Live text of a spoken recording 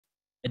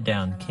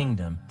down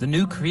kingdom, the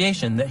new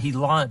creation that he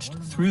launched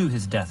through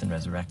his death and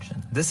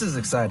resurrection. This is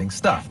exciting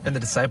stuff, and the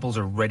disciples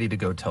are ready to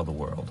go tell the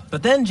world.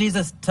 But then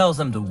Jesus tells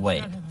them to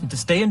wait, and to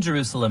stay in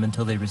Jerusalem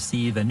until they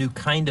receive a new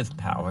kind of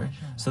power,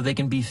 so they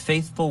can be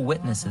faithful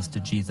witnesses to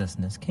Jesus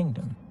and his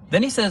kingdom.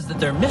 Then he says that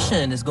their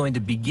mission is going to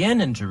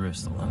begin in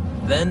Jerusalem,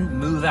 then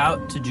move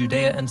out to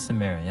Judea and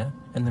Samaria,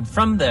 and then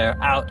from there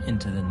out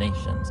into the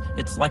nations.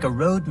 It's like a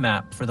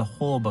roadmap for the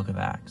whole book of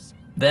Acts.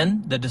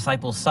 Then the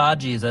disciples saw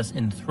Jesus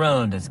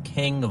enthroned as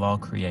king of all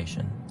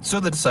creation. So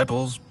the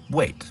disciples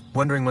wait,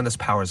 wondering when this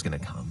power is going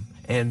to come.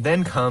 And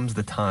then comes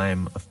the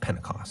time of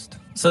Pentecost.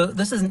 So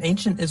this is an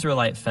ancient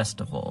Israelite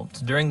festival.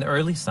 It's during the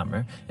early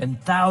summer, and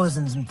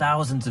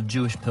thousands of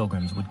Jewish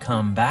pilgrims would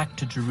come back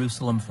to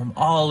Jerusalem from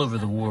all over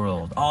the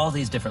world, all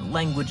these different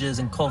languages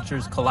and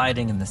cultures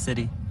colliding in the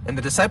city. And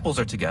the disciples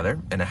are together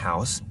in a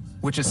house,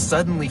 which is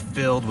suddenly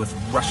filled with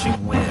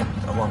rushing wind,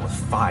 along with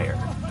fire.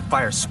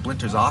 Fire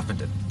splinters off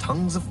into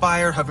tongues of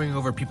fire hovering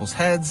over people's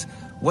heads.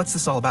 What's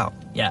this all about?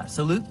 Yeah,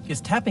 so Luke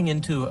is tapping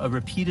into a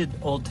repeated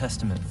Old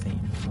Testament theme.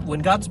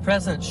 When God's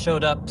presence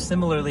showed up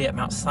similarly at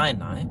Mount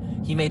Sinai,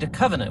 he made a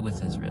covenant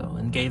with Israel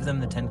and gave them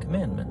the Ten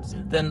Commandments.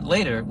 Then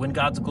later, when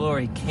God's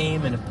glory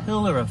came in a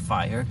pillar of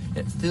fire,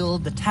 it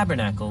filled the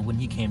tabernacle when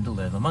he came to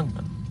live among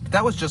them.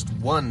 That was just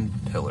one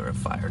pillar of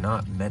fire,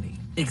 not many.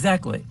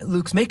 Exactly.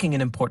 Luke's making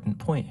an important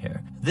point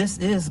here. This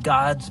is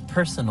God's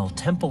personal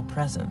temple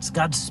presence,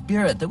 God's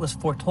spirit that was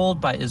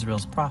foretold by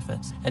Israel's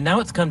prophets. And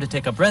now it's come to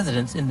take up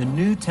residence in the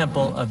new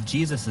temple of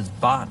Jesus'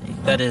 body,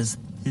 that is,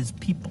 his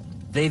people.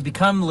 They've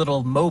become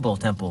little mobile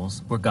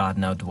temples where God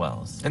now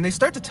dwells. And they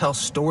start to tell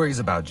stories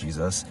about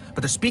Jesus,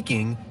 but they're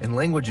speaking in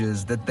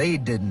languages that they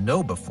didn't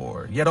know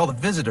before, yet all the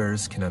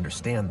visitors can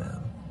understand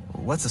them.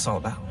 What's this all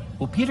about?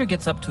 Well, Peter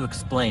gets up to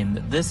explain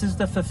that this is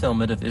the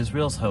fulfillment of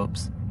Israel's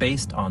hopes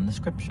based on the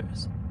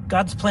scriptures.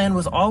 God's plan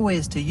was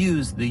always to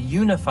use the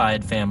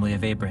unified family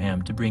of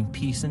Abraham to bring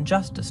peace and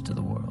justice to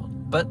the world.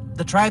 But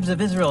the tribes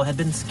of Israel had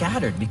been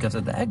scattered because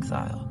of the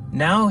exile.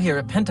 Now here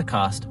at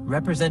Pentecost,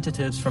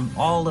 representatives from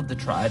all of the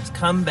tribes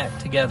come back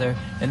together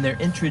and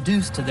they're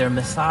introduced to their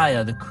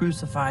Messiah, the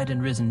crucified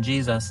and risen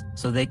Jesus,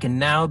 so they can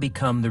now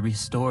become the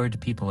restored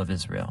people of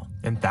Israel.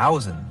 And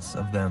thousands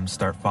of them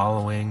start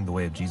following the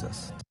way of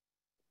Jesus.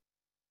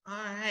 All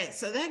right,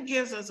 so that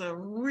gives us a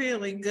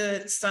really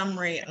good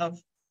summary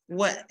of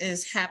what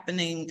is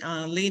happening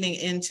leading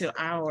into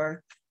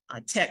our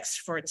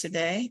text for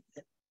today.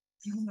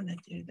 I'm going to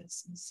do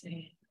this and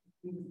see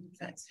if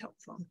that's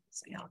helpful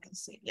so y'all can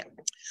see. Yeah,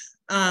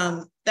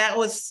 that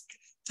was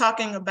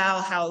talking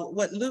about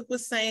what Luke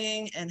was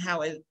saying and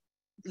how it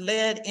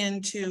led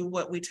into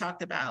what we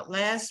talked about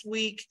last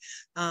week,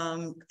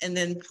 and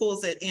then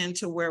pulls it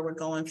into where we're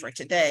going for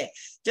today.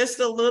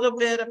 Just a little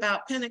bit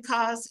about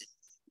Pentecost.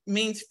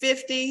 Means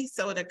 50,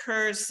 so it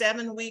occurs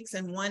 7 weeks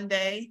and 1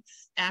 day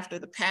after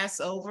the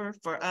Passover.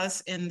 For us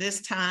in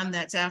this time,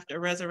 that's after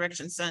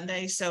Resurrection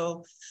Sunday.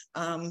 So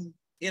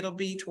it'll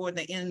be toward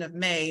the end of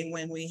May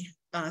when we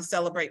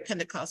celebrate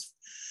Pentecost.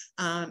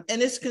 And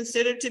it's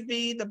considered to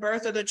be the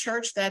birth of the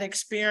church, that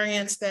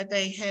experience that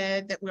they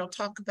had that we'll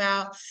talk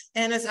about.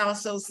 And it's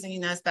also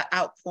seen as the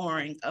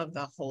outpouring of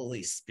the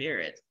Holy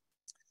Spirit.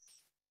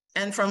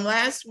 And from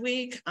last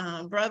week,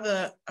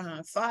 Brother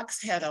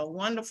Fox had a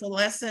wonderful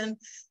lesson,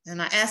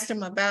 and I asked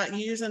him about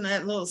using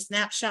that little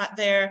snapshot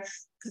there,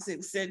 because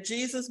it said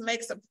Jesus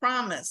makes a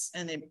promise,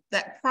 and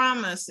that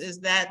promise is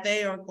that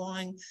they are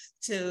going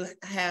to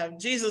have,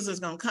 Jesus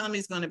is going to come,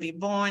 he's going to be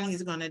born,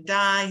 he's going to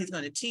die, he's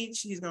going to teach,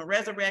 he's going to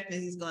resurrect,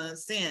 and he's going to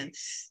ascend.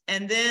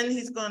 And then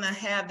he's going to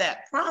have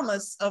that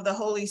promise of the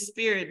Holy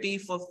Spirit be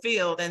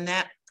fulfilled, and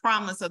that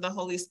promise of the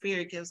Holy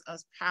Spirit gives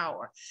us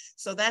power.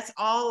 So that's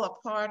all a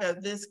part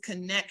of this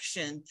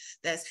connection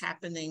that's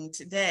happening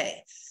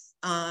today.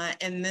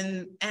 And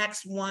then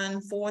Acts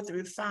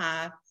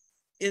 1:4-5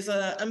 is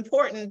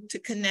important to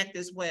connect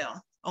as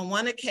well. On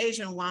one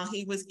occasion, while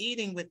he was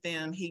eating with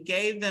them, he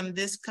gave them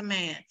this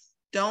command: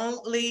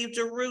 don't leave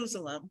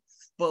Jerusalem,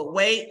 but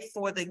wait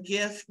for the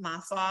gift my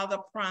Father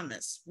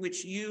promised,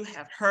 which you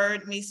have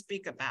heard me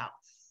speak about.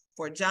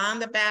 For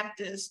John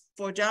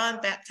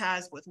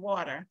baptized with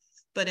water,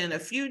 but in a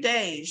few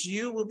days,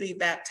 you will be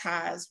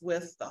baptized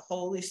with the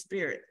Holy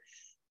Spirit.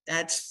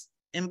 That's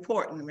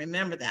important.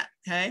 Remember that,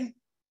 okay?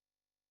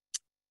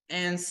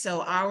 And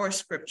so our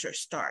scripture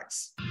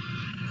starts.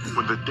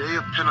 When the day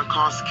of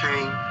Pentecost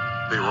came,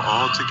 they were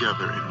all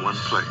together in one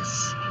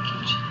place.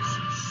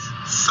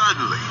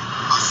 Suddenly,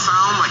 a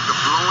sound like the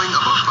blowing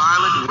of a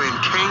violent wind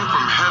came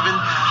from heaven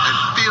and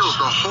filled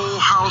the whole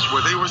house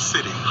where they were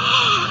sitting.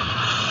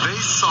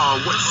 They saw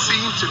what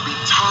seemed to be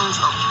tongues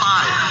of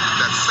fire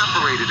that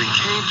separated and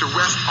came to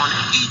rest on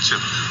each of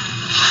them.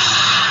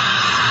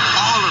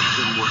 All of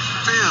them were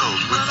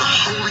filled with the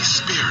Holy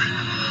Spirit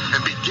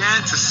and began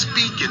to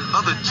speak in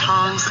other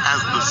tongues as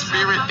the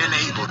Spirit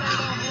enabled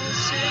them.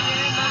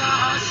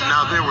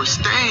 Now there were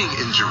staying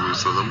in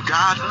Jerusalem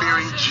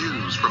God-fearing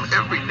Jews from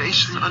every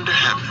nation under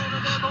heaven.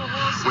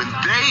 When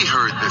they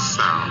heard this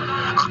sound,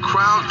 a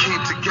crowd came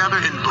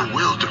together in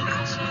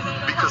bewilderment,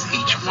 because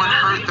each one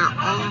heard their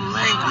own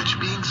language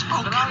being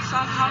spoken.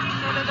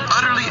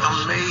 Utterly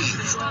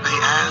amazed, they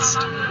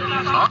asked,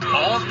 "Are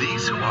all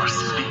these who are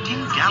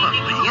speaking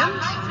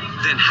Galileans?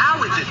 Then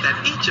how is it that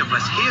each of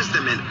us hears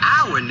them in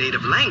our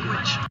native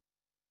language?"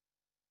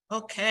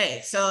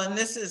 Okay, so, and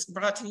this is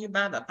brought to you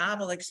by the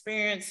Bible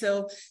Experience.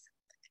 So,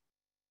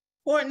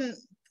 important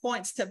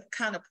points to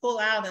kind of pull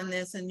out in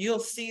this, and you'll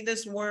see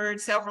this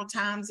word several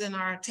times in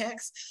our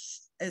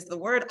text, is the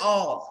word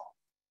all.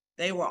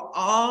 They were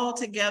all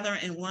together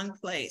in one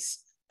place,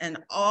 and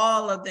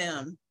all of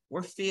them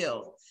were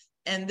filled.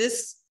 And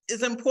this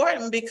is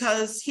important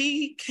because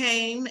he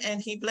came and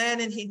he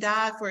bled and he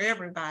died for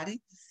everybody.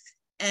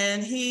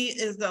 And he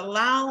is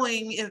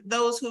allowing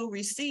those who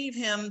receive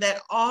him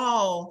that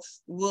all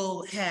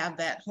will have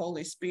that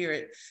Holy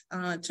Spirit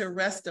to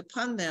rest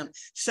upon them.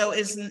 So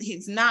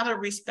he's not a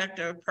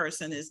respecter of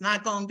person. It's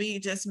not going to be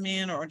just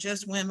men or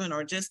just women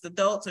or just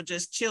adults or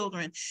just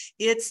children.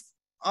 It's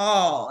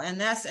all. And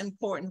that's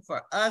important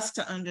for us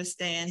to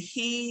understand.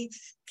 He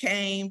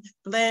came,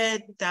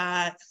 bled,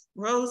 died,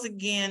 rose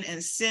again,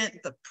 and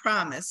sent the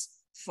promise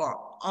for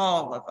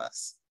all of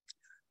us.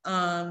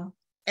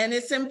 And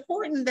it's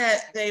important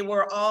that they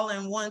were all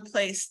in one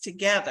place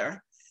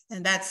together,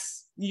 and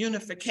that's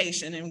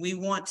unification. And we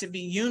want to be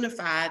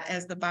unified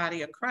as the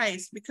body of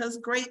Christ, because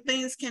great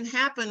things can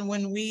happen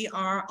when we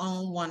are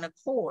on one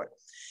accord.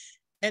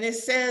 And it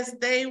says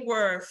they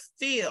were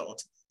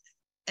filled.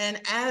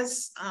 And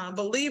as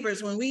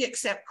believers, when we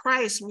accept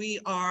Christ, we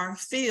are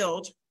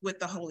filled with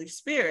the Holy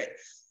Spirit.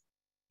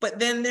 But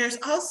then there's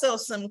also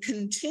some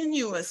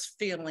continuous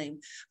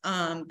filling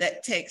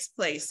that takes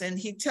place. And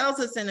he tells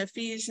us in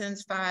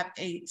Ephesians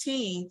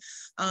 5:18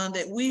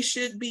 that we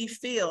should be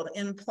filled,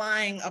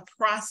 implying a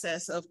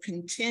process of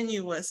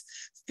continuous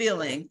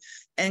filling.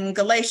 And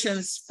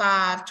Galatians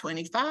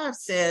 5:25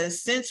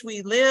 says, since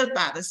we live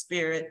by the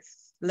Spirit,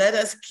 let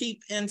us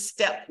keep in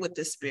step with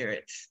the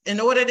Spirit. In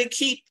order to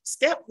keep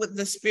step with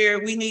the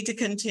Spirit, we need to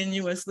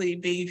continuously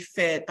be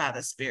fed by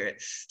the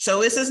Spirit.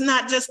 So this is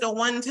not just a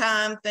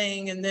one-time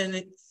thing and then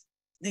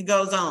it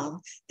goes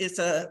on. It's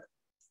a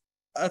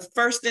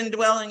first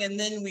indwelling, and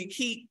then we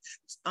keep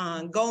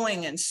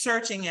going and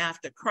searching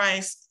after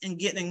Christ and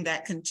getting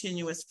that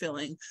continuous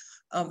filling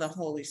of the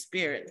Holy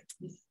Spirit.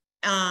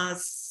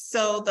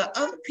 So the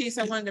other piece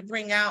I wanted to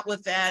bring out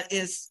with that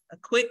is a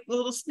quick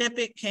little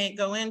snippet, can't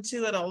go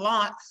into it a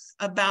lot,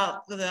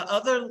 about the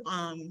other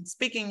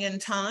speaking in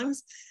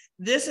tongues.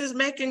 This is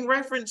making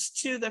reference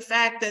to the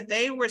fact that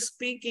they were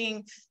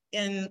speaking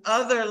in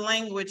other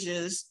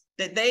languages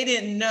that they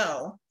didn't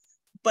know,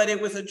 but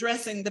it was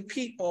addressing the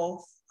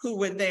people who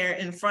were there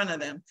in front of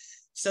them.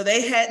 So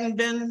they hadn't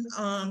been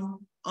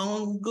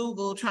on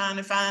Google trying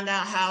to find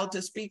out how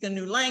to speak a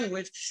new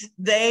language.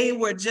 They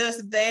were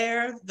just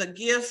there. The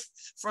gift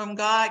from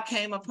God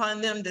came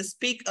upon them to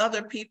speak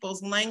other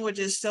people's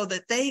languages so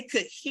that they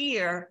could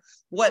hear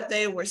what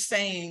they were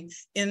saying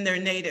in their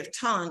native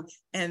tongue.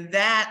 And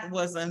that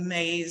was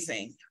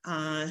amazing.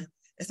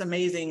 It's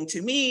amazing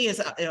to me.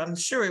 I'm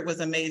sure it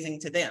was amazing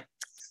to them.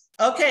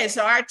 Okay,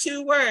 so our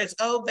two words,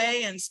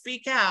 obey and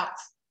speak out.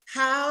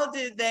 How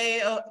did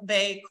they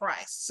obey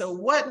Christ? So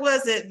what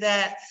was it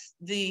that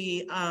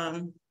the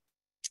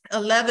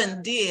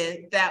 11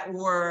 did that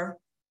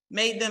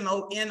made them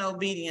in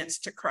obedience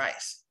to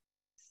Christ?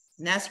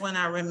 And that's when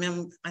I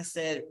remember I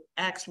said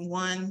Acts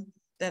 1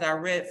 that I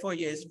read for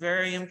you is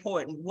very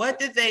important. What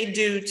did they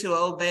do to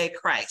obey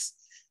Christ?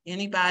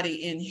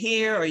 Anybody in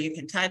here, or you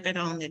can type it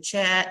on the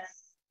chat.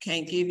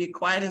 Can't give you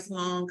quite as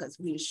long because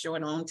we're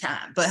short on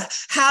time. But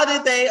how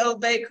did they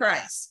obey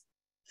Christ?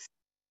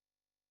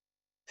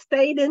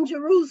 Stayed in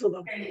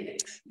Jerusalem.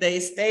 They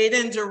stayed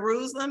in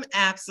Jerusalem,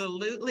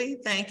 absolutely.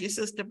 Thank you,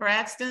 Sister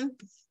Braxton.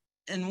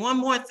 And one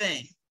more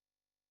thing.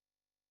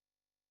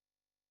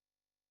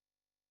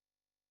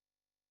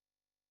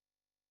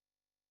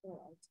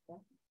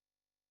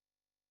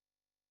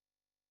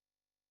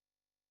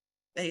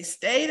 They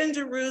stayed in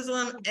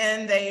Jerusalem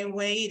and they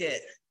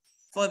waited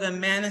for the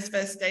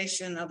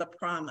manifestation of the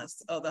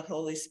promise of the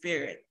Holy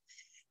Spirit.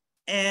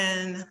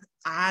 And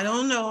I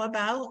don't know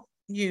about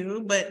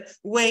you, but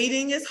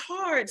waiting is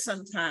hard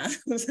sometimes.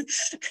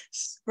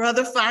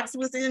 Brother Fox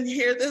was in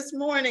here this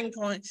morning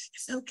going,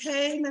 it's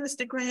okay,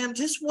 Minister Graham,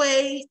 just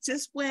wait,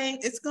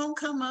 it's gonna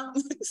come up.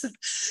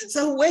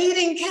 So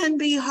waiting can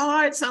be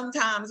hard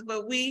sometimes,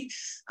 but we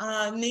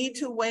need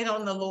to wait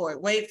on the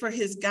Lord, wait for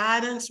his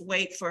guidance,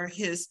 wait for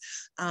his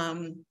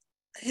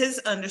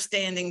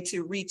understanding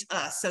to reach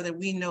us so that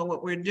we know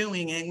what we're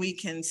doing and we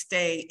can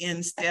stay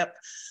in step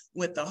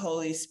with the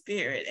Holy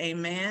Spirit.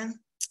 Amen.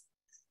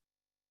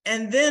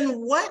 And then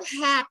what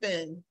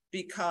happened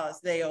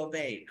because they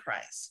obeyed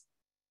Christ?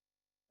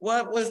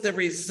 What was the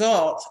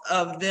result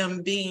of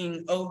them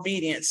being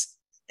obedient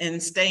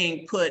and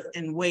staying put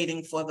and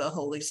waiting for the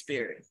Holy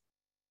Spirit?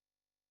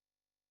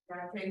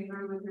 God came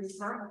through with his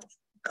promise.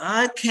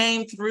 God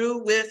came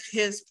through with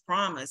his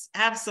promise,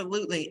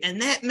 absolutely.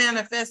 And that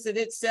manifested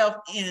itself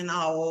in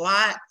a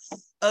lot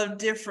of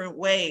different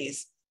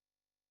ways.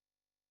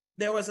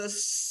 There was a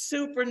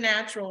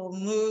supernatural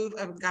move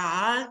of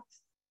God.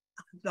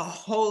 the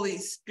Holy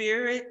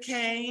Spirit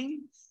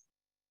came.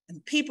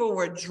 And people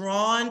were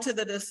drawn to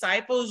the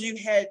disciples. You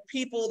had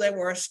people that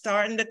were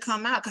starting to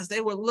come out because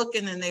they were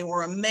looking and they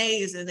were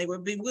amazed and they were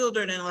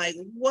bewildered and like,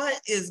 what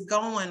is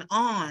going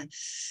on?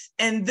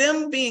 And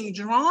them being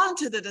drawn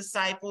to the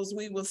disciples,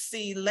 we will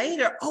see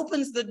later,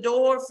 opens the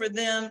door for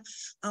them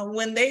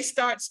when they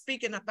start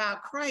speaking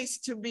about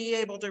Christ to be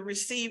able to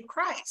receive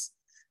Christ.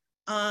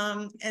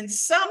 And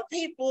some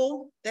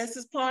people, this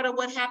is part of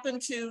what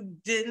happened to,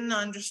 didn't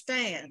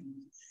understand.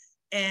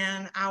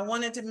 And I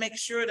wanted to make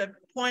sure to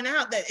point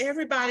out that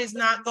everybody's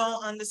not going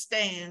to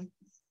understand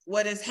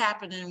what is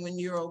happening when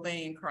you're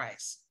obeying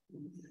Christ.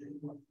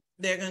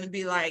 They're going to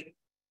be like,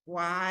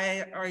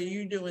 why are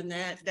you doing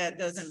that? That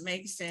doesn't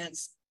make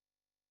sense.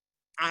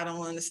 I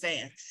don't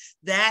understand.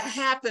 That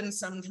happens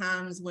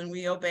sometimes when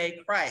we obey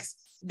Christ.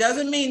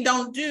 Doesn't mean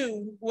don't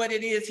do what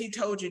it is he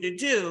told you to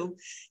do.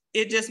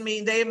 It just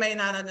means they may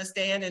not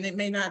understand, and it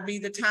may not be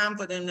the time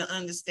for them to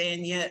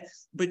understand yet,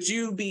 but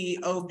you be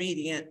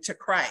obedient to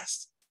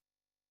Christ.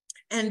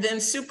 And then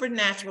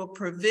supernatural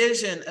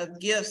provision of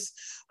gifts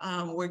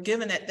were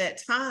given at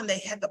that time. They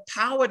had the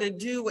power to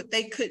do what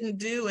they couldn't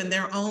do in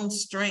their own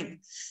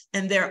strength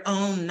and their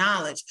own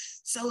knowledge.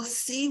 So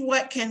see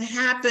what can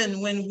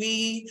happen when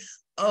we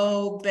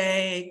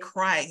obey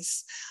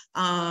Christ.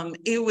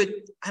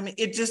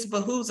 It just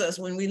behooves us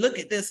when we look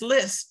at this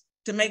list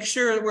to make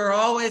sure we're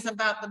always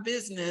about the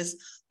business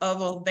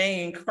of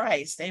obeying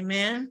Christ.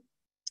 Amen.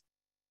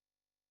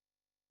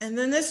 And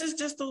then this is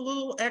just a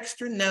little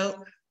extra note.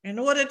 In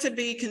order to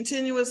be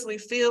continuously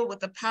filled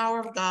with the power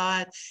of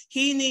God,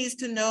 he needs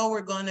to know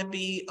we're going to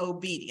be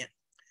obedient.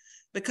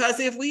 Because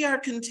if we are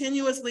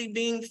continuously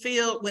being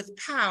filled with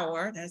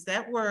power, that's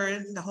that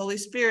word, the Holy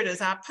Spirit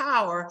is our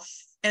power,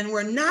 and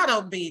we're not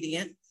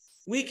obedient,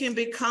 we can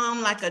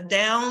become like a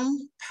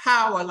down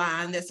power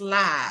line that's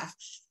live.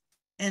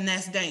 And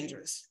that's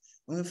dangerous.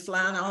 We're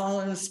flying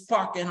all and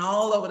sparking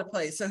all over the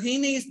place. So he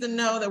needs to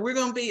know that we're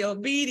going to be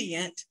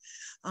obedient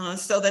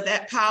so that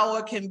that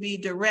power can be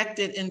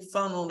directed and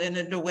funneled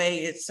in the way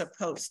it's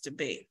supposed to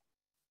be.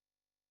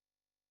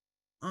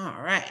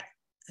 All right.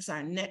 That's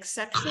our next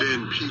section.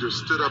 Then Peter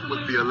stood up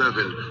with the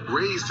 11,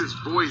 raised his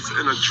voice,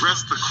 and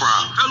addressed the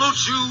crowd. Fellow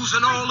Jews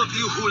and all of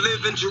you who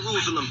live in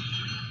Jerusalem,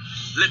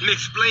 let me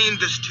explain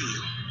this to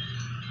you.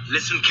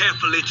 Listen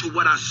carefully to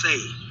what I say.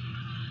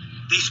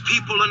 These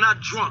people are not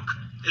drunk,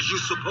 as you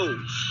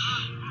suppose.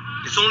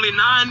 It's only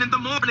 9 in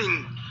the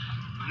morning.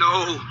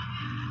 No,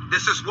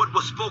 this is what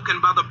was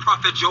spoken by the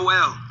prophet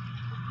Joel.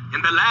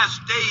 In the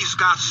last days,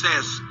 God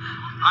says,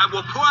 I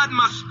will pour out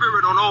my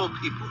spirit on all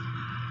people.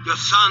 Your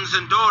sons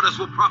and daughters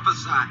will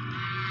prophesy.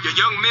 Your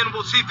young men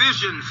will see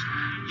visions.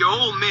 Your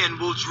old men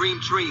will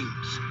dream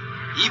dreams.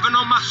 Even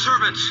on my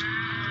servants,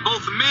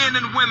 both men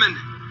and women,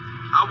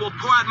 I will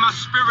pour out my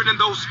spirit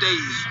in those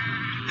days,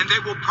 and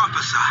they will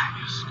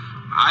prophesy.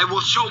 I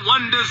will show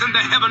wonders in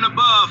the heaven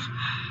above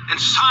and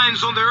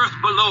signs on the earth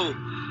below,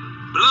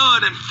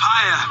 blood and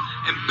fire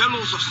and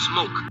billows of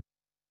smoke.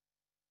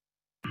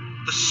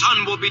 The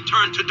sun will be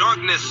turned to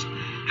darkness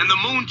and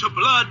the moon to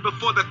blood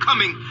before the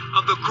coming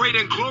of the great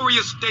and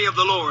glorious day of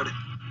the Lord.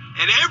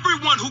 And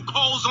everyone who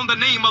calls on the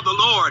name of the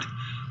Lord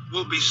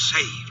will be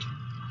saved.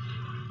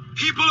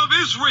 People of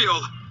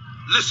Israel,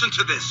 listen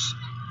to this.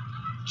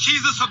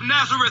 Jesus of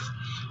Nazareth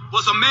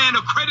was a man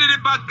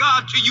accredited by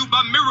God to you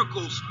by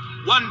miracles,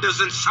 wonders,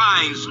 and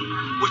signs,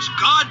 which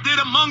God did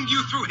among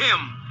you through him,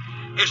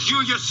 as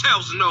you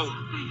yourselves know.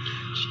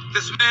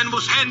 This man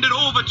was handed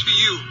over to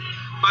you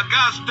by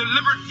God's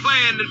deliberate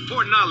plan and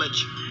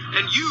foreknowledge,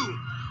 and you,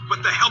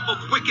 with the help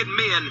of wicked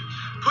men,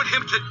 put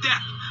him to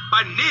death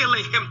by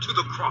nailing him to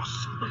the cross.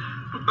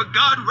 But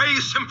God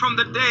raised him from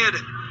the dead,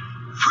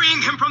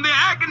 freeing him from the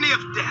agony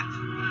of death,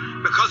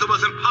 because it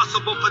was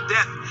impossible for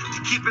death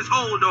to keep his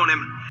hold on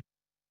him.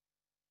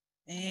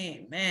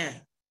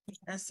 Amen.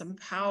 That's some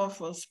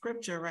powerful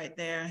scripture right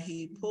there.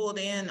 He pulled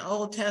in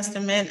Old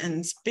Testament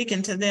and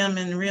speaking to them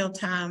in real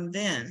time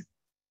then.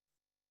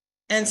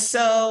 And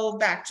so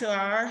back to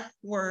our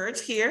words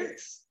here.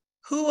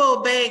 Who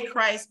obeyed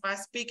Christ by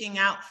speaking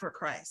out for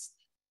Christ?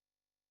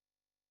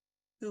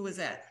 Who was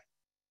that?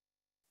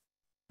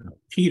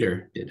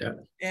 Peter did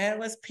that. That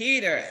was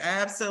Peter,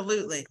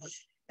 absolutely.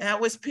 That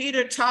was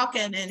Peter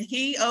talking, and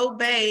he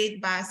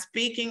obeyed by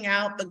speaking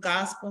out the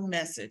gospel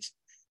message.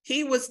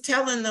 He was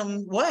telling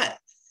them what?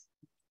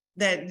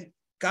 That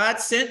God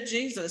sent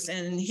Jesus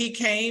and he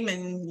came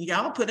and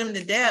y'all put him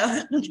to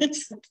death.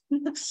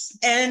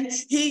 And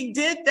he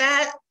did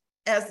that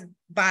as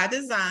by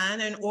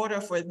design in order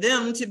for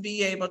them to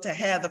be able to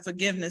have the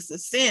forgiveness of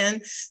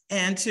sin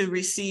and to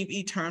receive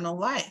eternal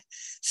life.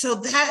 So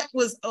that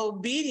was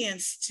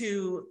obedience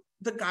to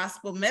the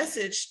gospel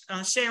message,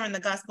 sharing the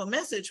gospel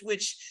message,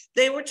 which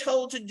they were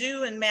told to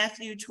do in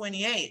Matthew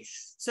 28.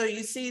 So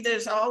you see,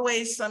 there's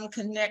always some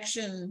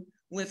connection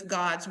with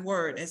God's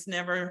word. It's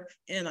never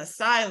in a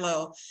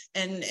silo.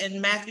 And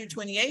in Matthew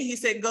 28, he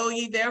said, go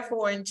ye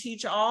therefore and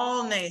teach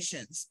all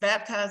nations,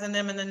 baptizing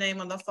them in the name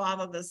of the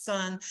Father, the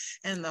Son,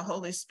 and the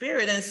Holy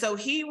Spirit. And so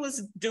he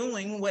was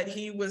doing what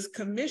he was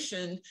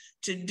commissioned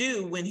to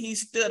do when he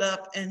stood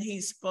up and he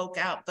spoke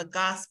out the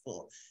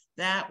gospel.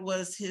 That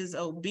was his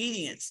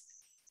obedience.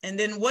 And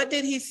then what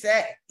did he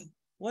say?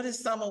 What is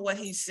some of what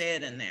he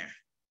said in there?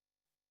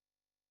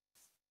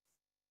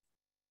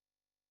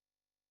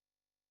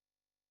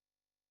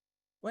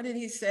 What did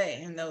he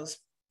say in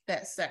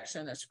that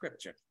section of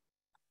scripture?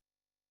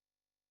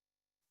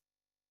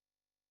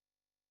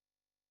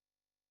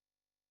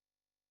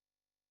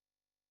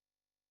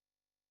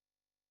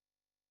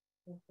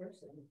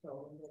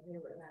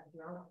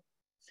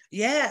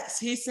 Yes,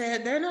 he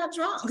said they're not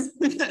drunk.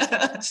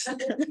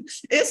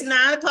 It's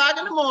 9 o'clock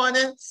in the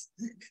morning.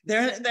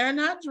 They're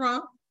not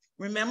drunk.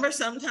 Remember,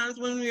 sometimes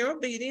when we're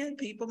obedient,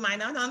 people might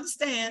not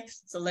understand.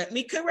 So let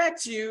me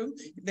correct you.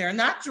 They're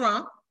not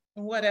drunk.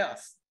 And what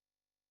else?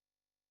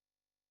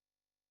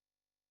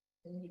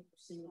 And he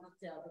proceeded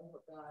to tell them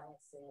what God had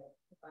said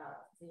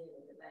about being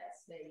in the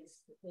last days,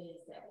 the things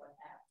that would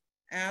happen.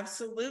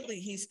 Absolutely.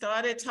 He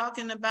started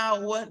talking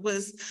about what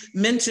was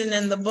mentioned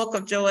in the book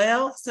of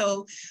Joel.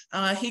 So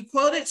he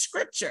quoted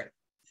scripture.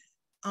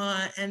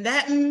 And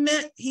that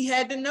meant he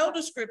had to know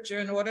the scripture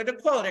in order to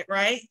quote it,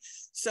 right?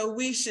 So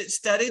we should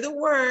study the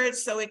word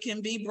so it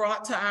can be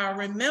brought to our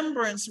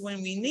remembrance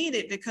when we need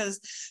it, because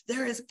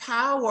there is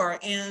power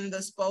in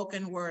the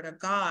spoken word of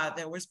God.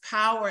 There was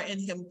power in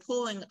him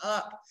pulling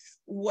up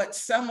what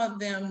some of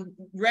them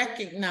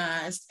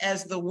recognized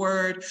as the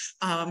word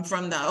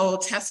from the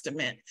Old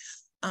Testament.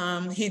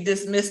 He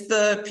dismissed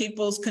the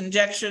people's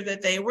conjecture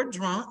that they were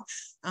drunk.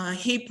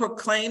 He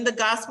proclaimed the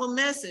gospel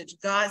message.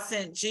 God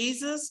sent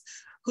Jesus,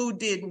 who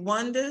did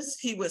wonders.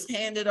 He was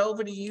handed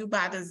over to you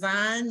by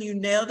design. You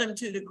nailed him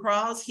to the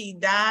cross. He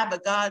died,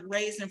 but God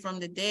raised him from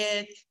the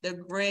dead. The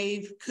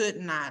grave could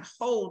not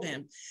hold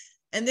him.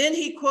 And then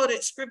he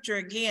quoted scripture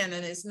again,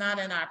 and it's not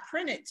in our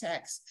printed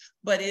text,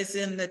 but it's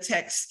in the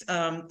text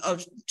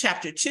of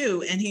chapter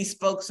 2, and he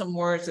spoke some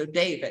words of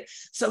David.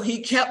 So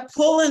he kept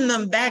pulling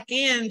them back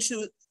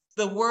into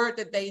the word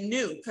that they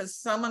knew, because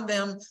some of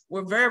them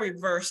were very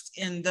versed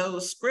in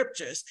those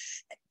scriptures.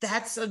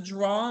 That's a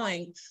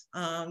drawing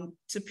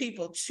to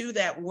people to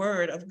that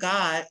word of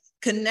God,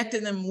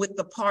 connecting them with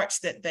the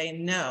parts that they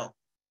know.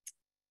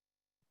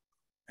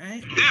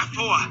 Right?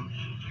 Therefore,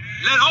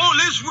 let all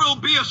Israel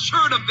be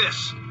assured of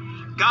this.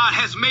 God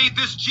has made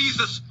this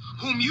Jesus,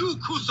 whom you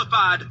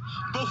crucified,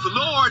 both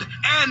Lord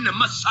and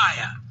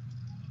Messiah.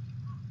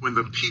 When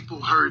the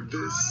people heard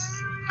this,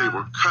 they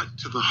were cut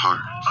to the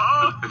heart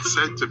and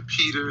said to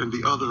Peter and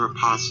the other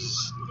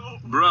apostles,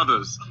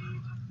 brothers,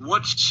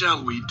 what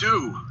shall we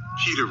do?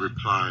 Peter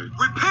replied,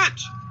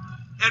 repent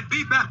and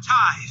be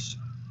baptized,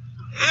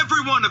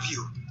 every one of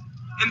you,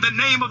 in the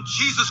name of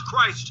Jesus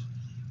Christ,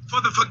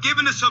 for the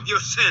forgiveness of your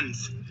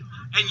sins,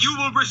 and you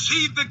will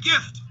receive the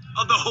gift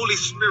of the Holy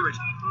Spirit.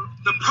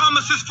 The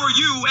promises for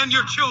you and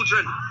your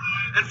children,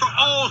 and for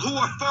all who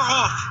are far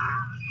off,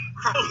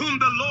 for whom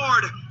the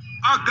Lord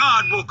our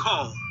God will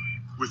call.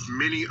 With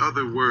many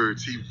other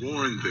words, he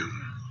warned them,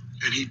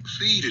 and he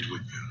pleaded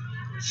with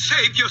them,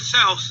 save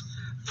yourselves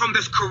from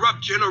this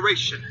corrupt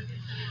generation.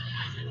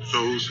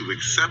 Those who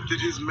accepted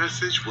his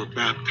message were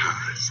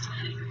baptized,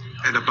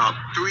 and about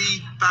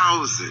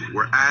 3,000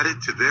 were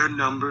added to their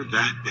number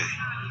that day.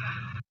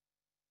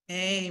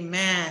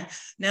 Amen.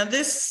 Now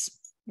this,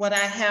 what I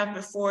have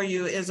before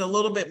you, is a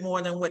little bit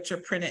more than what your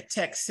printed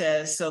text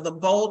says. So the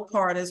bold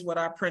part is what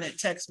our printed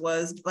text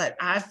was, but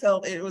I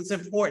felt it was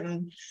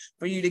important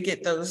for you to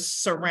get those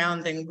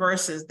surrounding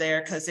verses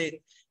there because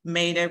it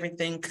made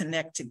everything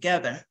connect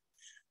together.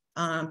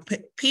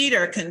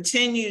 Peter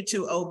continued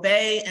to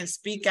obey and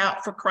speak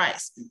out for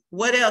Christ.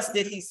 What else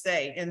did he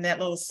say in that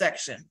little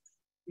section?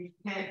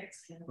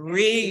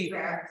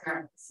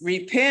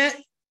 Repent,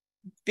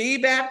 be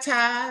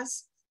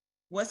baptized.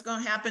 What's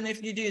going to happen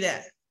if you do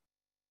that?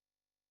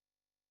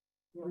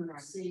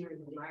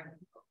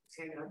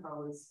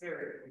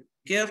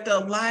 Gift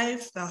of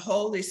life, the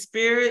Holy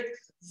Spirit,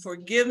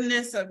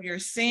 forgiveness of your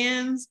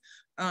sins.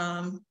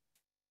 And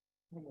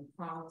the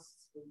promise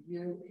for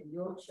you and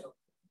your children.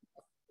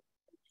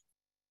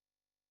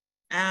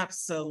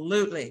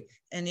 Absolutely.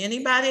 And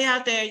anybody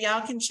out there,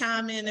 y'all can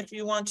chime in if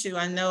you want to.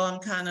 I know I'm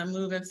kind of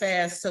moving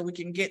fast so we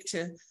can get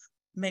to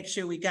make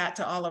sure we got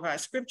to all of our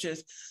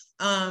scriptures.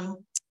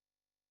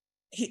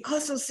 He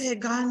also said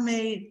God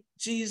made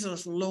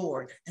Jesus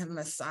Lord and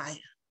Messiah.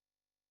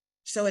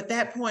 So at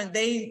that point,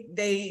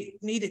 they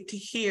needed to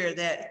hear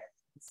that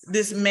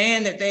this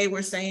man that they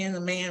were saying,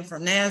 the man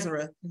from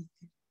Nazareth,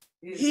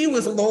 he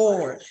was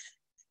Lord.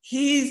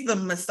 He's the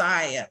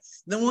Messiah.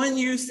 The one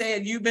you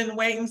said you've been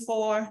waiting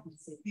for.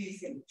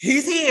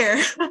 He's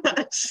here.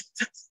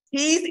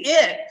 He's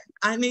it.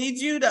 I need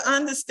you to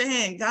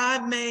understand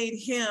God made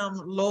him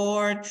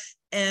Lord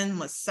and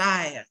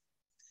Messiah.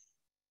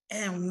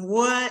 And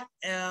what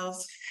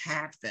else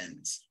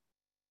happened?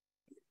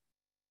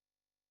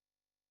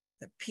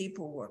 The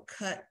people were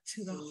cut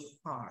to the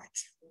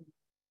heart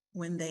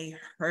when they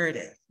heard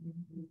it.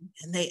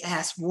 And they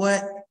asked,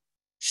 what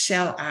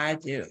shall I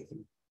do?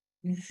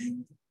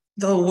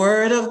 The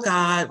word of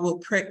God will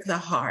prick the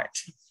heart.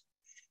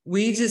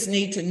 We just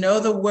need to know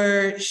the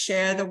word,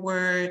 share the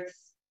word.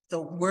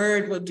 The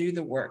word will do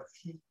the work.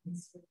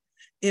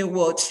 It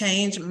will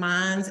change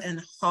minds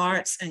and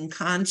hearts and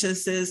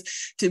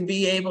consciences to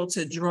be able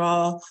to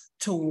draw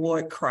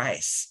toward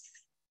Christ.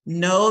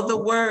 Know the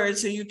word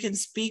so you can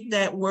speak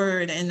that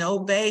word and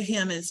obey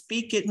him and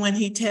speak it when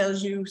he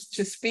tells you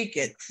to speak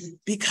it,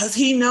 because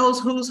he knows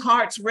whose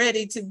heart's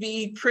ready to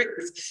be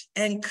pricked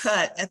and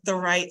cut at the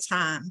right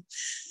time.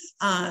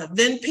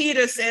 Then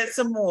Peter said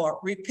some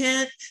more,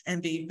 repent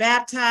and be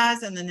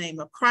baptized in the name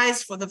of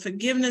Christ for the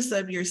forgiveness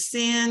of your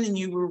sin, and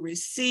you will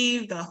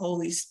receive the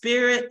Holy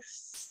Spirit.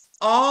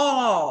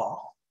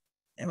 All,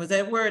 and was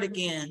that word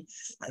again,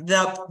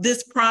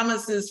 this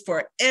promise is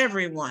for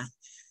everyone.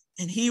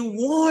 And he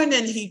warned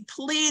and he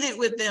pleaded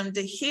with them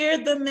to hear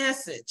the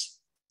message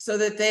so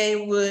that they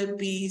would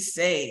be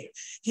saved.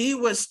 He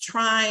was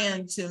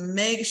trying to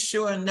make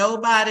sure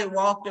nobody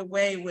walked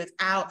away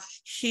without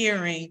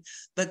hearing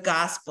the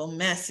gospel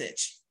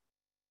message.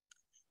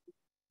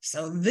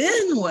 So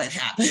then what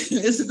happened?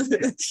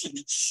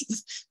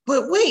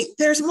 But wait,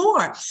 there's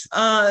more.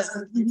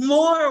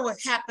 More would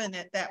happen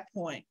at that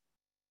point.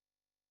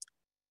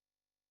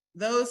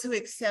 Those who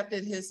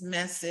accepted his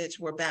message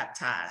were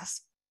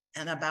baptized,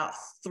 and about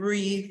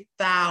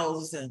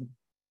 3,000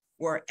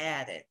 were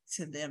added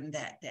to them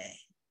that day.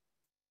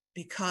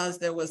 Because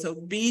there was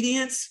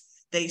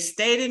obedience, they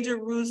stayed in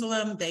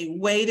Jerusalem, they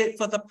waited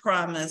for the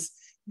promise,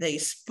 they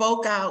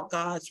spoke out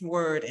God's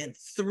word, and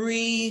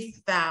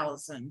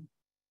 3,000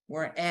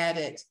 were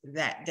added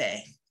that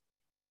day.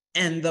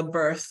 And the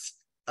birth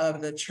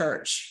of the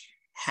church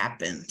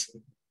happened.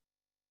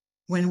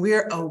 When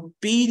we're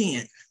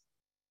obedient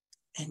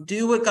and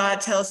do what God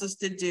tells us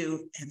to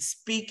do and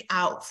speak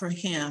out for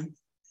him,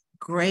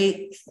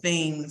 great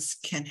things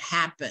can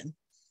happen.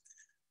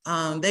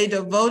 They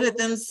devoted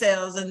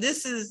themselves, and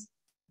this is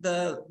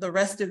the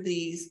rest of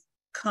these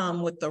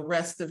come with the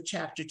rest of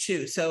chapter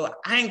 2. So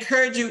I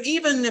encourage you,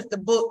 even if the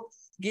book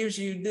gives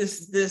you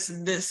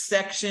this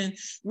section,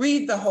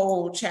 read the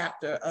whole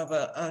chapter of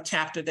a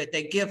chapter that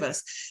they give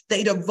us.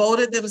 They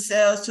devoted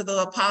themselves to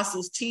the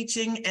apostles'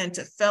 teaching and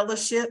to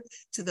fellowship,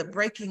 to the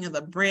breaking of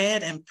the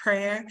bread and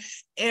prayer.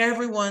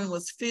 Everyone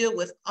was filled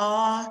with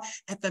awe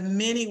at the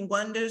many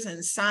wonders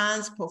and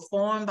signs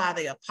performed by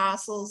the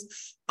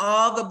apostles.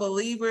 All the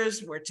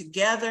believers were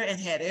together and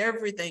had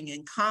everything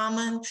in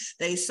common.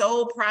 They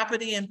sold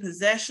property and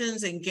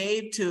possessions and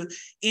gave to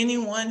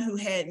anyone who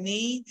had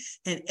need.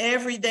 And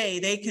every day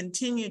they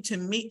continued to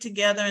meet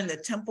together in the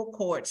temple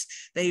courts.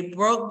 They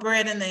broke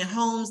bread in their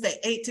homes. They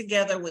ate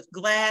together with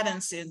glad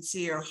and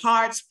sincere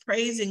hearts,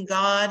 praising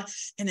God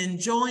and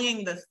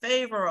enjoying the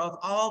favor of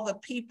all the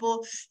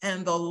people.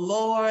 And the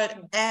Lord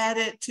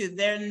added to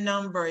their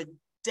number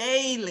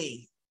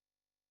daily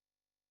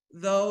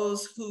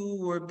those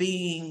who were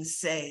being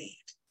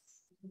saved.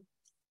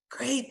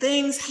 Great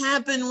things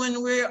happen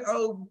when we're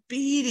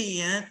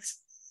obedient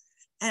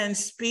and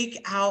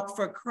speak out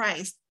for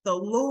Christ. The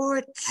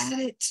Lord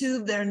added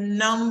to their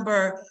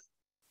number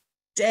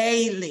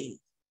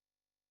daily.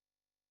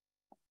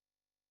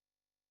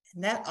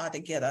 And that ought to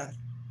get a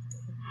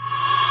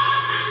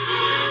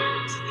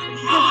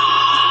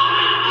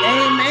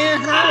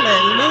amen,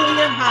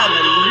 hallelujah,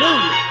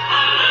 hallelujah.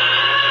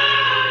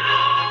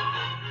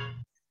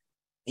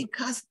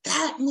 Because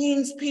that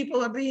means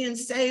people are being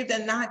saved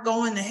and not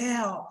going to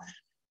hell,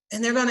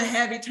 and they're going to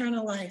have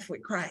eternal life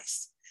with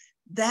Christ.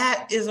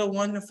 That is a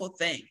wonderful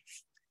thing.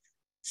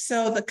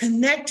 So the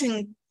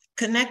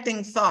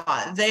connecting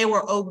thought, they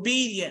were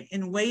obedient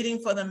in waiting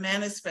for the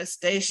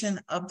manifestation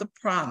of the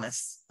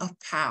promise of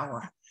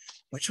power,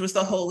 which was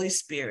the Holy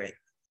Spirit,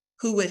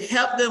 who would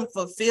help them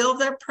fulfill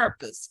their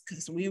purpose,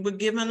 because we were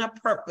given a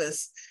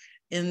purpose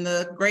in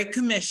the Great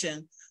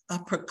Commission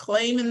of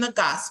proclaiming the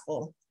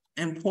gospel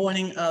and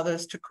pointing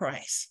others to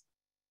Christ.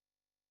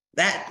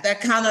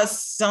 That kind of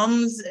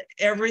sums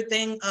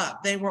everything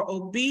up. They were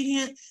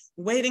obedient,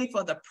 waiting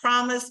for the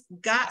promise,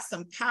 got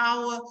some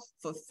power,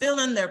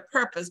 fulfilling their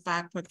purpose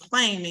by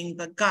proclaiming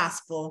the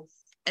gospel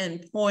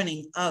and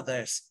pointing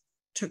others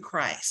to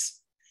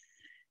Christ.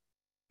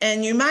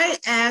 And you might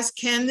ask,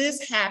 can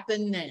this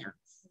happen now?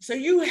 So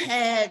you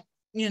had,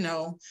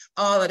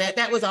 all of that.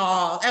 That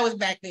was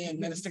back then,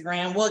 Minister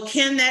Graham. Well,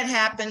 can that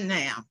happen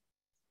now?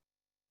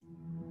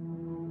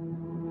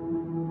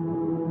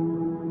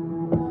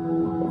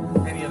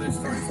 Any other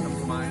stories come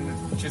to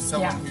mind? Just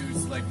someone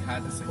who's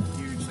had this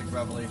huge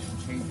revelation,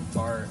 changing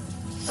heart,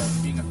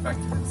 being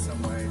affected in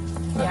some way.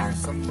 Whether it's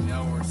something you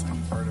know or something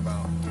you've heard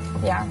about.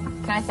 Yeah.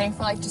 Can I think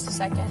for just a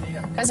second?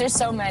 Yeah. Because there's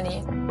so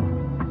many.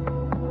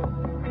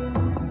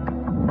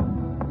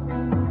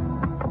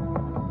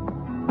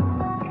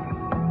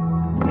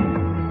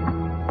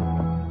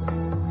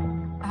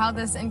 how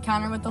this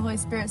encounter with the Holy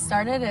Spirit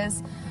started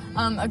is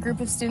a group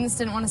of students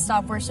didn't want to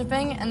stop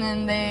worshiping, and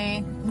then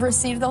they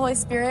received the Holy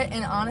Spirit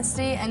in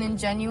honesty and in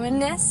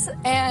genuineness,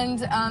 and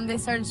they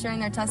started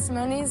sharing their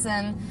testimonies,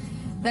 and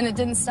then it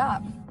didn't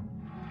stop.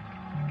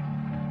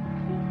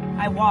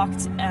 I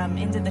walked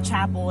into the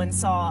chapel and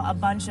saw a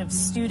bunch of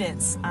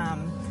students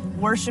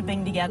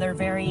worshiping together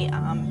very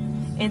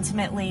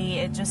intimately.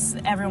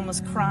 Everyone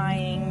was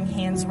crying,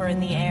 hands were in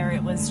the air.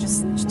 It was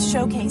just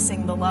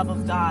showcasing the love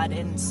of God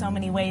in so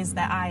many ways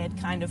that I had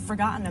kind of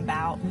forgotten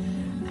about.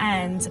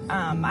 And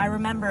I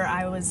remember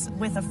I was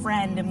with a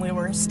friend and we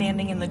were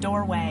standing in the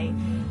doorway,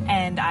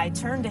 and I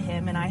turned to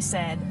him and I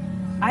said,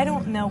 "I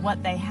don't know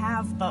what they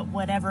have, but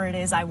whatever it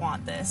is, I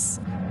want this."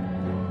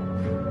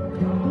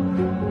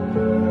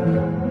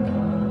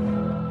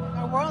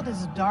 Our world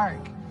is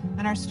dark,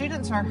 and our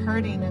students are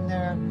hurting, and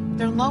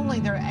they're lonely,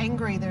 they're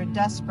angry, they're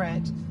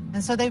desperate.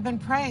 And so they've been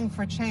praying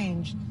for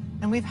change.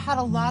 And we've had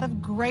a lot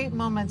of great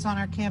moments on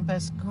our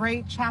campus,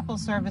 great chapel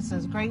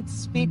services, great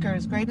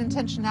speakers, great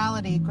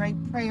intentionality, great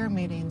prayer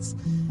meetings.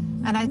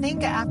 And I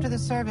think after the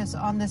service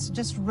on this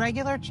just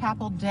regular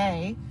chapel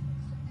day,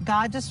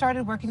 God just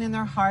started working in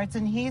their hearts,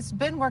 and he's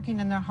been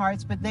working in their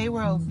hearts, but they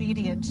were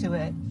obedient to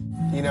it.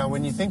 You know,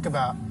 when you think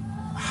about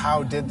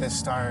how did this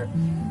start,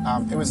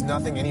 it was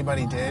nothing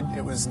anybody did.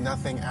 It was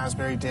nothing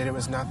Asbury did. It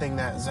was nothing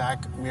that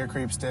Zach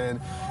Meercreeps did.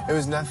 It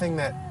was nothing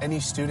that any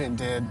student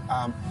did.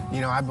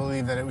 You know, I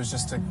believe that it was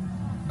just a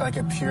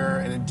pure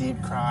and a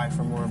deep cry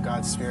for more of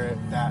God's Spirit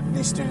that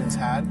these students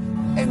had,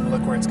 and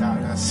look where it's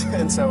gotten us.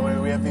 And so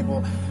we have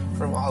people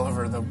from all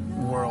over the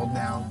world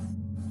now.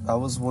 I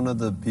was one of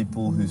the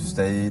people who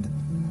stayed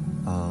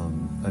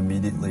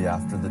immediately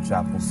after the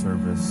chapel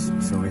service,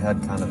 so we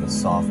had kind of a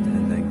soft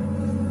ending.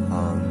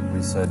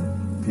 We said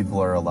people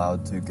are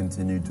allowed to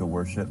continue to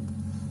worship,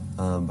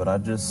 but I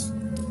just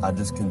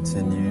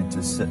continued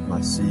to sit in my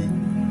seat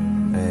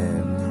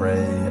and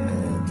pray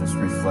and just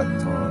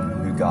reflect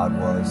on who God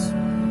was.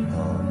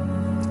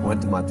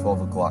 Went to my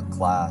 12 o'clock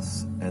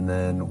class, and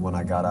then when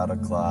I got out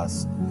of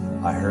class,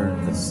 I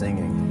heard the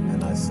singing,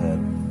 and I said,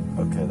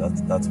 okay,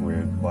 that's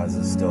weird. Why is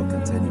this still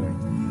continuing?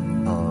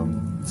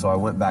 So I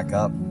went back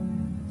up,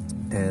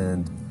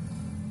 and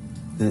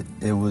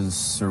it was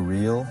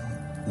surreal.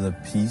 The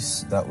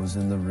peace that was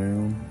in the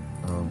room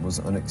was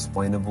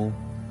unexplainable,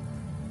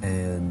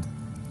 and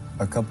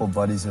a couple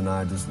buddies and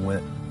I just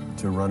went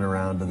to run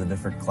around to the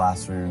different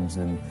classrooms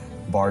and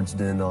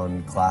barged in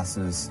on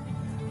classes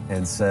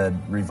and said,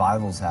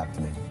 revival's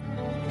happening.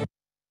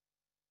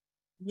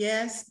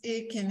 Yes,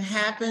 it can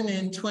happen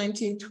in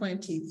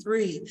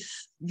 2023.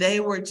 They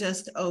were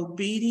just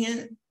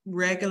obedient,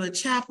 regular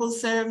chapel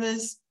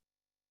service.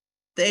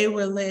 They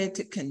were led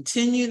to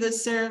continue the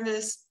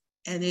service,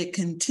 and it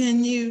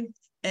continued,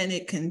 and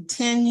it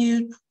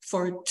continued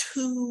for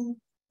 2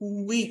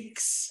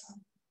 weeks.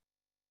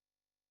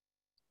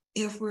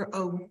 If we're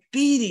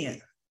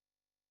obedient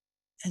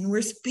and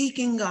we're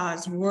speaking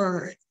God's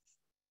word,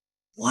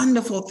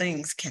 wonderful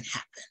things can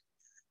happen.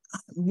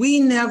 We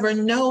never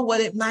know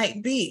what it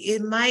might be.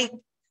 It might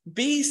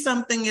be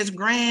something as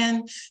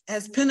grand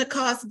as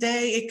Pentecost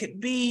Day. It could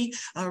be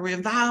a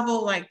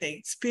revival like they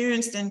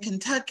experienced in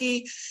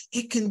Kentucky.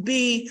 It can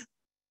be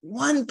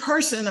one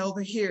person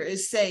over here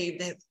is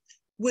saved that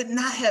would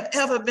not have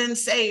ever been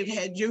saved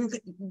had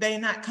they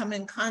not come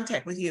in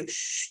contact with you.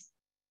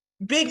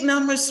 Big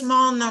numbers,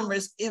 small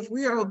numbers, if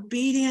we are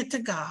obedient to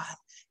God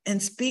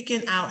and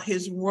speaking out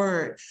his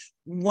word,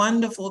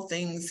 wonderful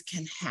things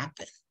can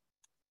happen.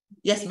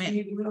 Yes, ma'am.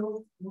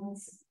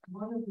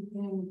 One of the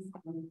things,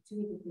 two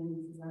of the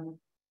things that I've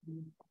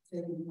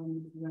taken from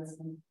the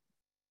lesson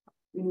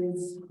is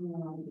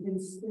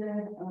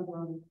instead of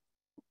a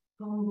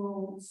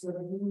humble,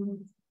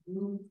 subdued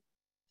group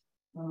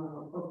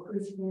of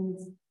Christians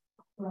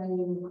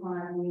praying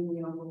quietly in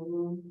the upper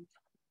room,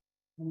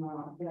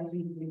 that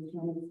we've been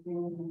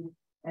transformed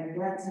at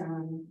that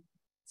time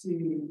to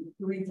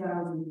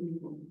 3,000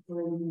 people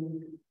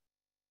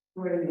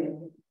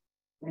praying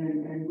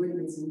and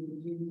witnessing to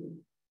Jesus.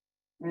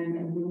 And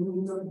when we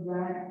look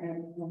back at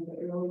the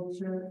early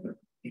church,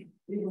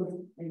 it was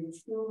a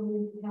truly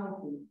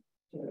healthy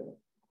church,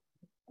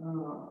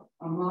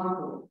 a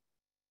model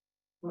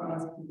for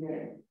us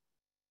today.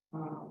 I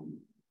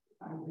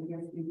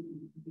guess it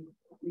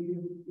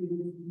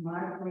is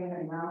my prayer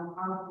and our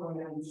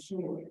prayer, I'm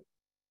sure,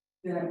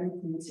 that we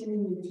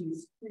continue to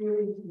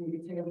seriously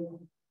take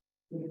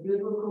the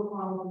biblical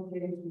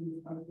qualifications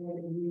of what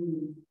it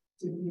means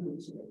to be the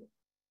church.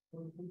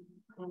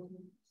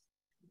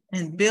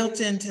 And built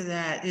into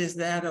that is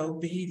that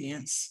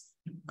obedience,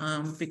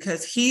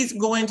 because he's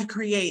going to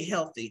create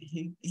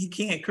healthy. He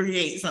can't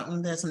create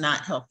something that's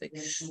not healthy.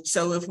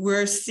 So if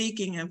we're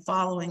seeking and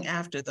following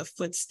after the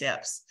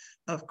footsteps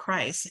of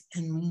Christ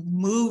and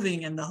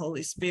moving in the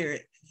Holy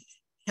Spirit,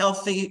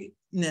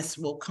 healthiness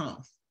will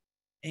come.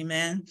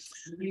 Amen.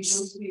 We will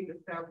see the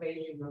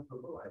salvation of the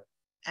Lord.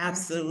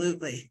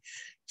 Absolutely.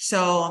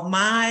 So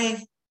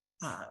my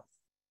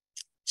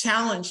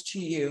challenge to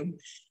you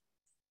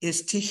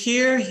is to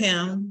hear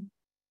him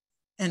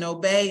and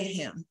obey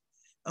him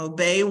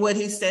Obey what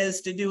he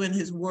says to do in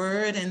his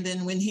word. And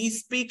then when he's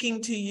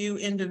speaking to you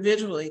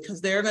individually, because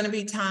there are going to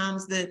be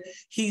times that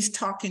he's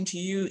talking to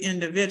you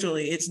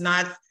individually. It's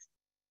not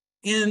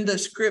in the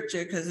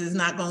scripture because it's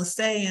not going to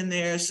say in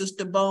there,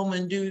 Sister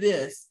Bowman, do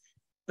this.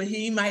 But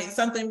he might,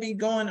 something be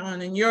going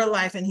on in your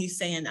life and he's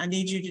saying, I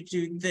need you to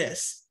do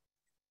this.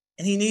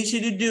 And he needs you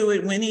to do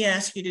it when he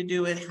asks you to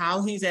do it,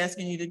 how he's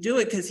asking you to do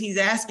it, because he's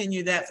asking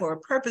you that for a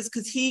purpose,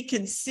 because he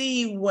can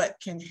see what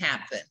can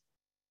happen.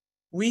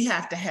 We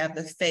have to have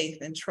the faith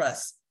and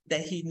trust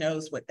that he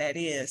knows what that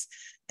is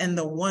and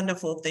the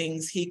wonderful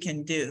things he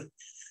can do.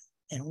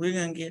 And we're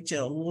going to get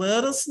you a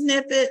little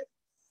snippet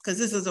because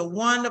this is a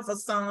wonderful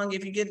song.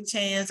 If you get a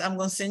chance, I'm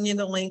going to send you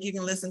the link. You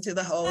can listen to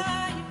the whole.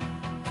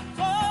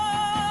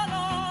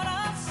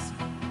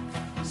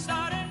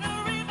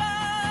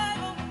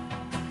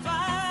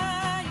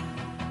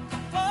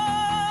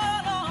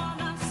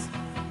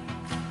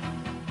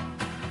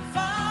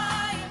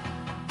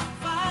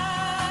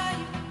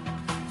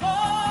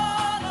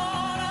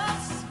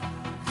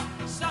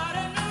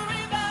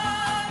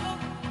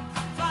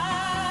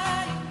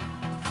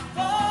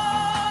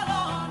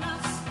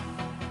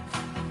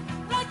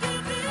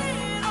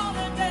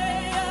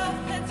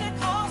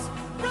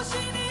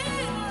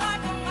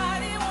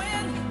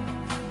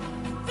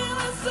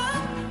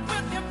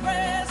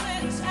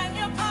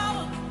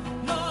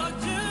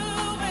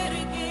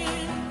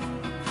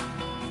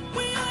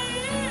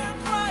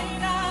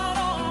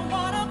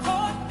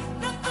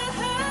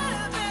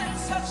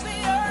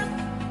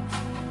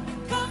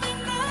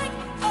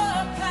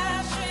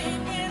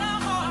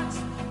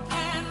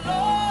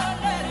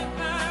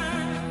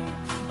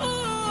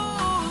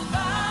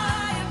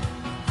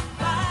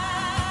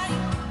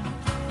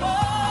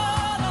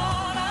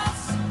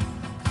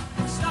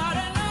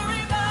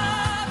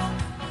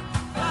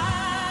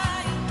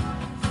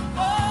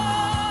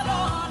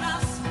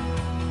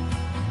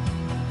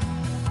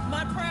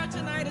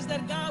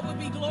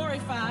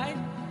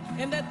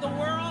 And that the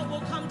world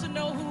will come to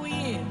know who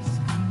he is.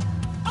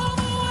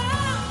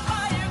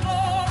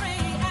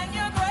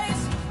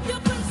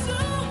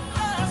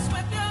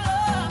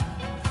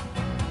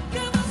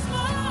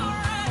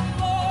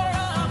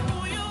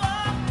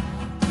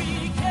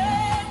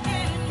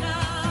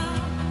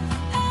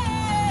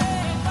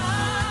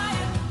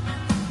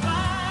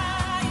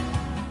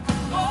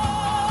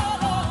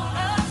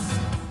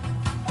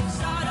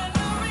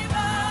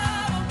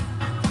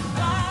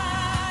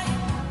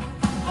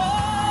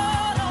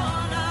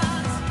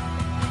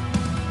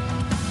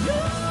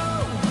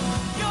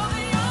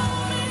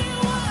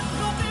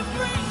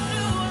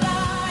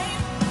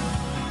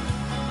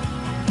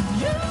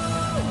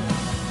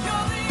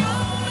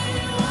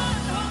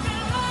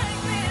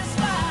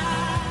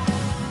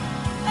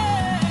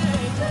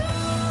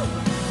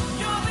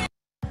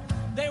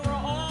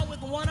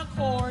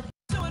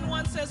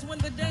 When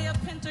the day of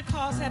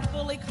Pentecost had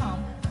fully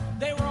come,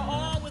 they were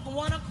all with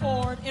one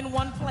accord in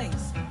one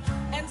place.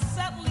 And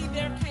suddenly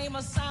there came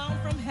a sound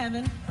from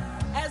heaven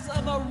as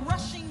of a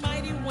rushing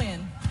mighty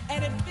wind,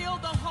 and it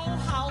filled the whole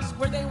house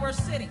where they were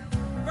sitting.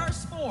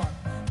 Verse 4,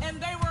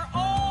 and they were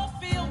all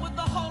filled with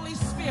the Holy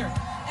Spirit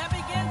and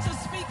began to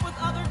speak with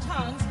other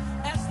tongues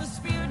as the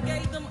Spirit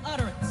gave them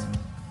utterance.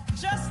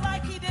 Just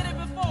like he did it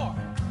before.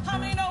 How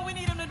many know we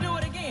need him to do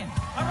it again?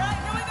 All right,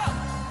 here we go.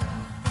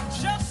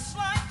 Just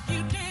like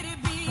you did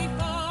it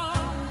before,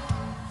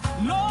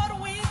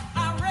 Lord, we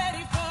are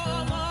ready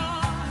for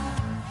more.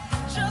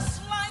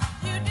 Just like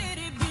you did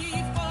it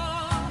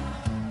before,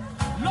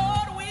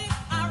 Lord, we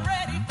are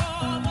ready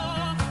for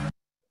more.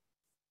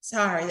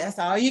 Sorry, that's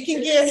all you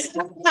can get.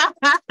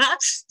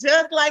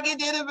 Just like you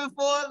did it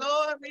before,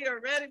 Lord, we are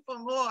ready for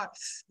more.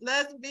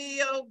 Let's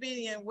be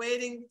obedient,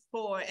 waiting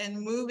for and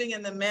moving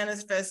in the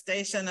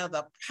manifestation of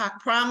the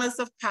promise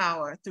of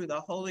power through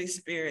the Holy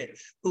Spirit,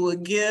 who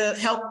will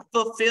help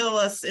fulfill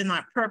us in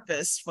our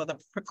purpose for the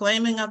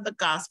proclaiming of the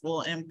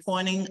gospel and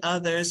pointing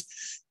others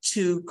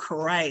to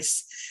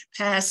Christ.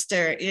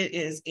 Pastor, it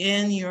is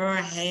in your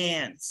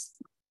hands.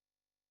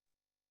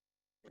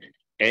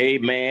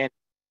 Amen.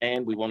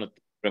 And we want to thank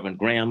Reverend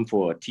Graham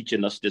for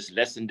teaching us this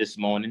lesson this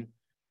morning.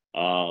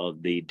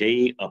 The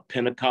day of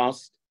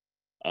Pentecost.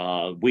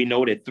 We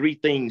know that three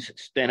things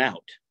stand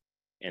out.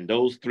 And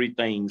those three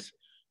things,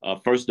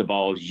 first of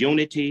all,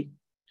 unity.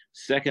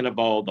 Second of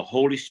all, the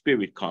Holy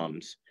Spirit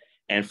comes,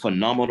 and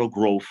phenomenal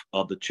growth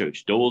of the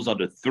church. Those are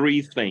the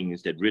three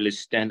things that really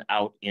stand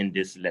out in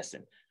this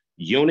lesson.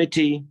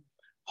 Unity,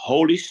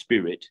 Holy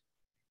Spirit,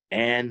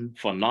 and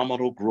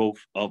phenomenal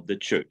growth of the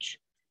church.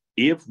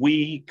 If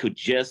we could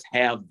just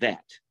have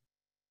that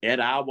at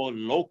our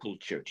local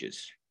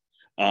churches,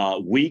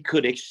 we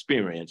could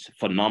experience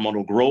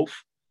phenomenal growth,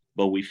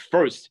 but we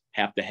first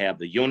have to have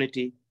the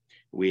unity.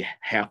 We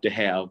have to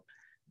have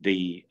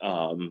the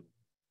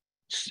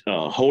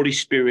Holy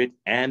Spirit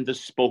and the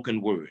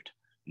spoken word.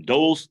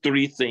 Those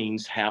three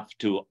things have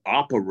to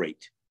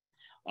operate.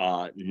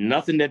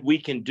 Nothing that we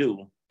can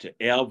do to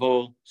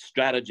ever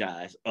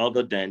strategize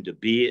other than to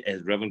be,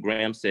 as Reverend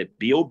Graham said,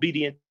 be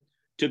obedient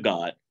to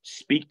God,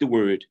 speak the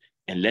word,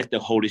 and let the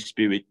Holy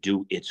Spirit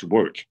do its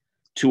work.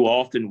 Too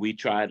often we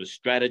try to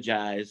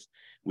strategize.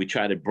 We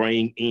try to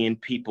bring in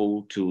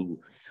people to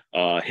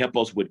help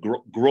us with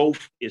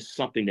growth is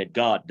something that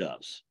God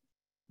does.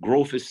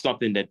 Growth is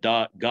something that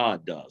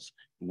God does.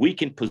 We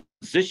can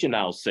position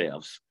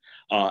ourselves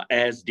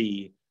as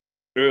the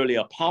early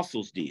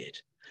apostles did.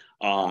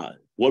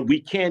 What we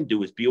can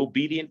do is be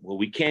obedient. What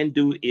we can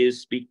do is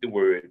speak the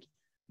word,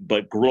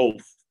 but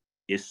growth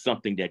is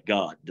something that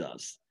God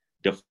does.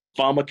 The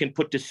farmer can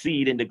put the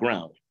seed in the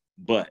ground,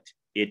 but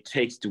it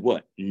takes to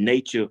what?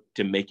 Nature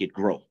to make it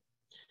grow.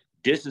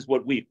 This is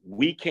what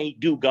we can't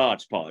do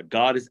God's part.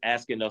 God is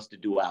asking us to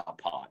do our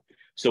part.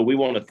 So we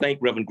want to thank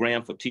Reverend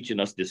Graham for teaching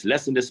us this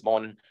lesson this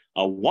morning,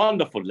 a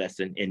wonderful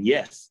lesson. And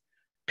yes,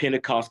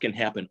 Pentecost can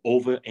happen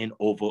over and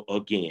over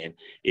again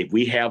if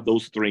we have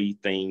those three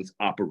things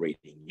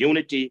operating: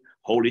 unity,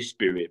 Holy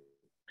Spirit,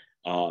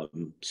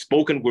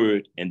 spoken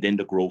word, and then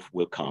the growth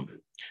will come.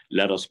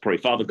 Let us pray.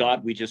 Father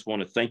God, we just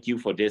want to thank you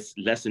for this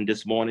lesson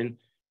this morning.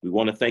 We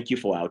want to thank you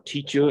for our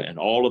teacher and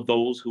all of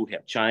those who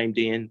have chimed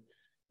in.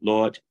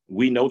 Lord,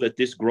 we know that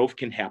this growth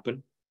can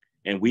happen.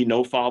 And we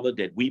know, Father,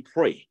 that we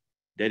pray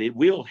that it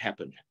will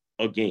happen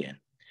again.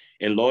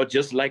 And Lord,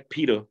 just like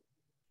Peter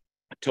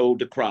told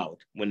the crowd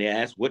when they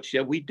asked, what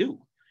shall we do?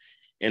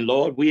 And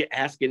Lord, we're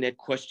asking that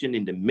question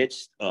in the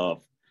midst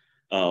of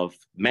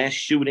mass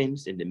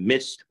shootings, in the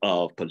midst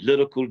of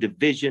political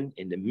division,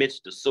 in the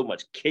midst of so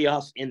much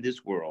chaos in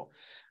this world.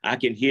 I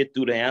can hear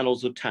through the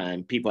annals of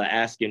time, people are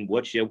asking,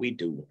 what shall we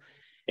do?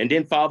 And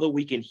then, Father,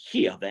 we can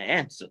hear the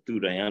answer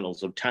through the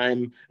annals of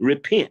time: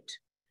 repent,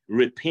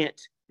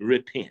 repent,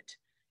 repent.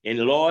 And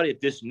Lord, if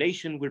this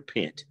nation would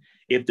repent,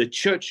 if the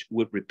church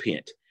would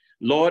repent,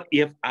 Lord,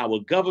 if our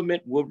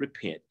government would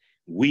repent,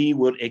 we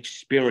would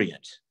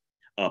experience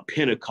a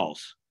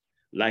Pentecost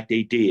like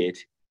they did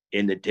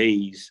in the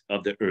days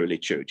of the early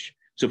church.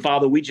 So,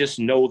 Father, we just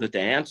know that the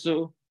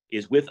answer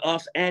is with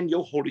us and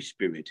your Holy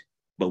Spirit,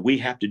 but we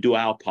have to do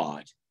our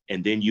part,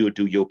 and then you'll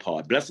do your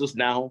part. Bless us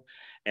now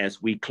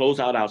as we close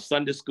out our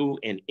Sunday school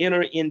and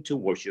enter into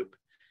worship.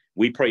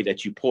 We pray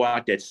that you pour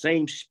out that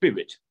same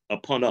Spirit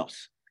upon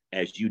us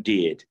as you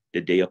did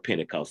the day of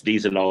Pentecost.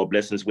 These are all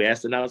blessings we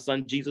ask in our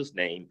Son Jesus'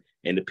 name,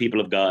 and the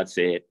people of God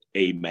said,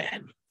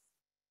 amen.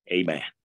 Amen.